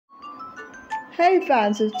Hey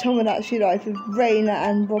fans of Tomodachi Life with Raina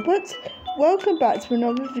and Robert, welcome back to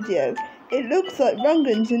another video. It looks like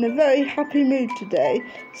Rungan's in a very happy mood today,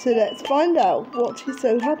 so let's find out what he's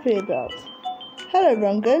so happy about. Hello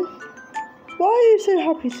Rungan, why are you so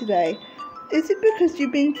happy today? Is it because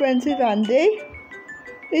you've been friends with Andy?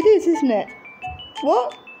 It is, isn't it?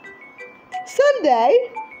 What? Sunday?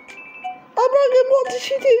 Oh Rungan, what did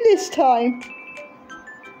she do this time?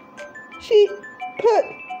 She put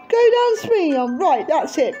go down swinging on. Right,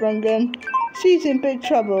 that's it, Rungan. She's in big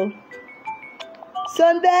trouble.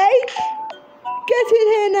 Sunday, get in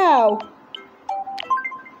here now.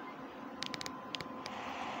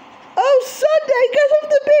 Oh, Sunday, get off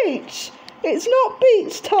the beach. It's not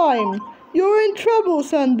beach time. You're in trouble,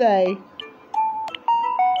 Sunday.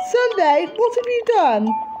 Sunday, what have you done?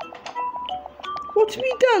 What have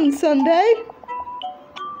you done, Sunday?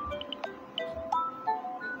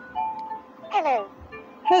 Hello.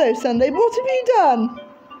 Hello, Sunday. What have you done?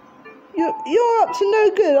 You're up to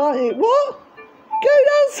no good, aren't you? What? Go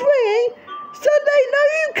down swinging? Sunday, no,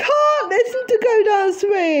 you can't listen to go down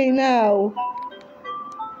swinging now.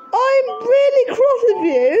 I'm really cross with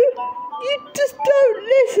you. You just don't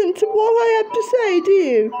listen to what I have to say, do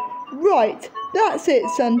you? Right, that's it,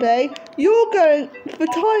 Sunday. You're going for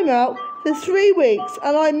timeout for 3 weeks,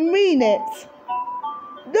 and I mean it.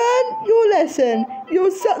 Learn your lesson. You're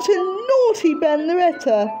such a naughty Ben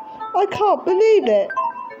Loretta. I can't believe it.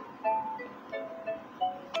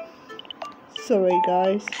 Sorry,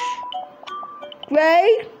 guys.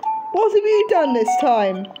 Gray, what have you done this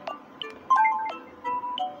time?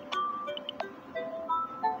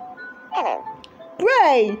 Hello.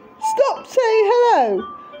 Gray, stop saying hello.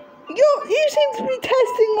 You seem to be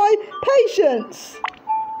testing my patience.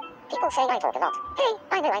 People say I talk a lot. Hey,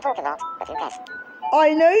 I know I talk a lot, but who cares?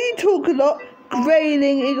 I know you talk a lot,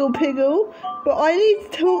 grayling Iggle Piggle, but I need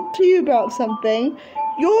to talk to you about something.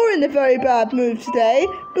 You're in a very bad mood today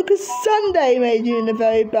because Sunday made you in a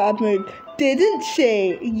very bad mood, didn't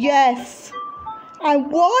she? Yes. And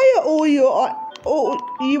why are all you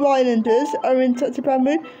islanders are in such a bad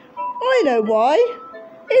mood? I know why.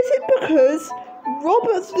 Is it because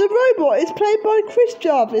Robert the Robot is played by Chris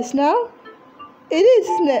Jarvis now? It is,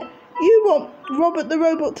 isn't it? You want Robert the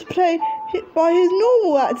Robot to play by his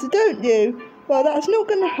normal actor, don't you? Well, that's not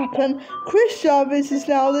going to happen. Chris Jarvis is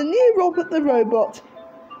now the new Robert the Robot.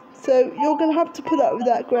 So you're going to have to put up with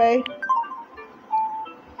that, Gray.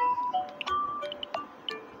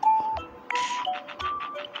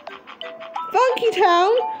 Funky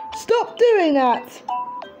Town, stop doing that.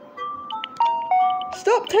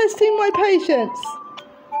 Stop testing my patience.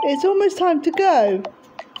 It's almost time to go.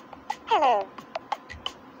 Hello.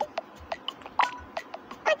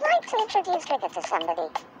 I'd like to introduce Trigger to somebody.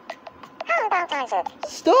 How about Isaac?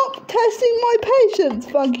 Stop testing my patience,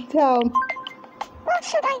 Funky Town. What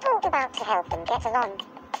should I talk about to help them get along?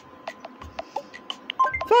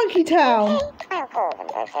 Funky Town. Okay, I'll call them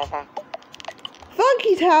both over.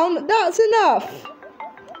 Funky Town, that's enough.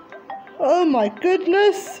 Oh my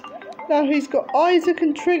goodness. Now he's got Isaac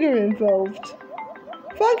and Trigger involved.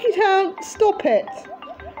 Funky Town, stop it.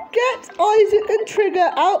 Get Isaac and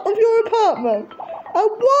Trigger out of your apartment. And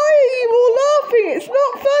why are you all laughing? It's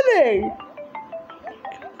not funny.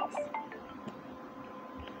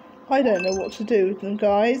 I don't know what to do with them,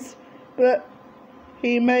 guys. But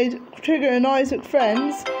he made Trigger and Isaac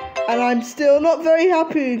friends. And I'm still not very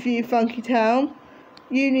happy with you, Funky Town.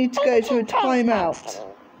 You need to go to a timeout.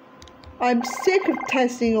 I'm sick of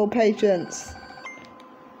testing your patience.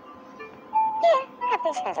 Here, have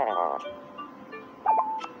this as a reward.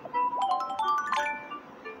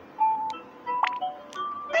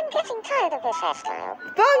 I'm getting tired of this hairstyle.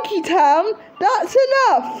 Funky Town, that's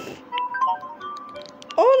enough.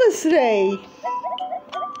 Honestly.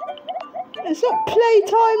 It's not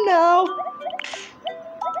playtime now.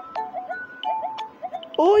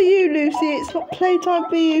 Or you, Lucy, it's not playtime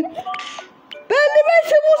for you. Ben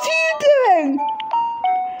Loretta, what are you doing?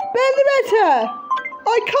 Ben Loretta,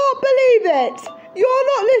 I can't believe it. You're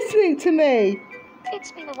not listening to me.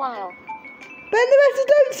 It's been a while. Ben Loretta,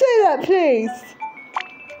 don't say that, please.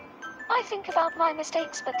 I think about my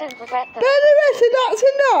mistakes but don't regret them. Ben Loretta, that's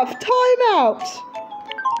enough. Time out.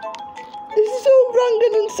 This is all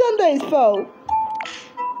Rungan and Sunday's fault.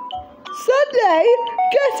 Sunday,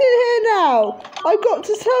 get in here now. I've got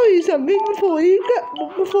to tell you something before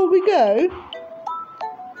we go.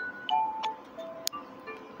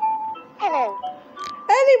 Hello.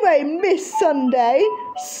 Anyway, Miss Sunday,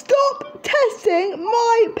 stop testing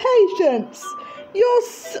my patience.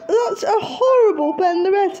 That's a horrible Ben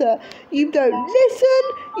Loretta. You don't listen,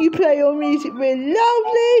 you play your music really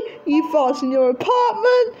loudly, you fart in your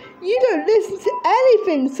apartment, you don't listen to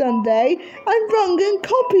anything Sunday, and Rungan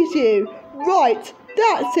copies you. Right,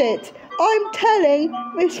 that's it. I'm telling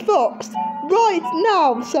Miss Fox right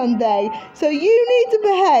now, Sunday, so you need to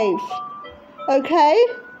behave. Okay?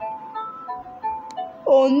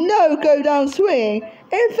 Or no Go Down Swinging.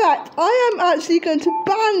 In fact, I am actually going to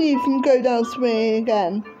ban you from Go Down Swinging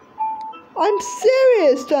again. I'm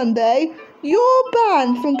serious, Sunday. You're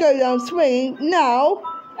banned from Go Down Swinging now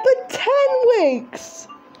for 10 weeks.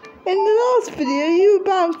 In the last video, you were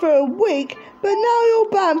banned for a week, but now you're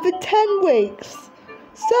banned for 10 weeks.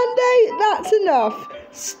 Sunday, that's enough.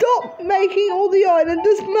 Stop making all the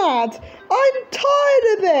islanders mad. I'm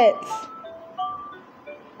tired of it.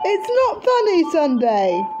 It's not funny,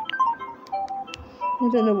 Sunday. I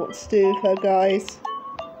don't know what to do with her, guys.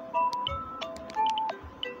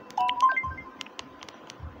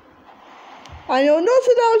 And you're not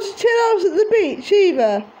allowed to chill out at the beach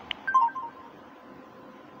either.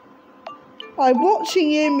 I'm watching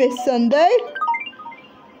you, Miss Sunday.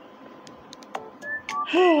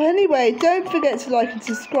 Oh, anyway, don't forget to like and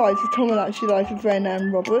subscribe to Tom and Actually Life with Rena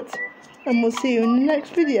and Robert. And we'll see you in the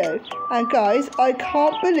next video. And guys, I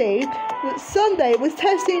can't believe that Sunday was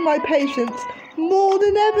testing my patience more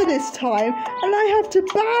than ever this time, and I have to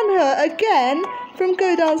ban her again from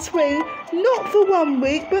Go Down Swing, not for 1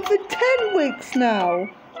 week, but for 10 weeks now.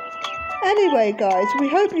 Anyway guys, we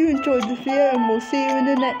hope you enjoyed the video, and we'll see you in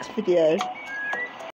the next video.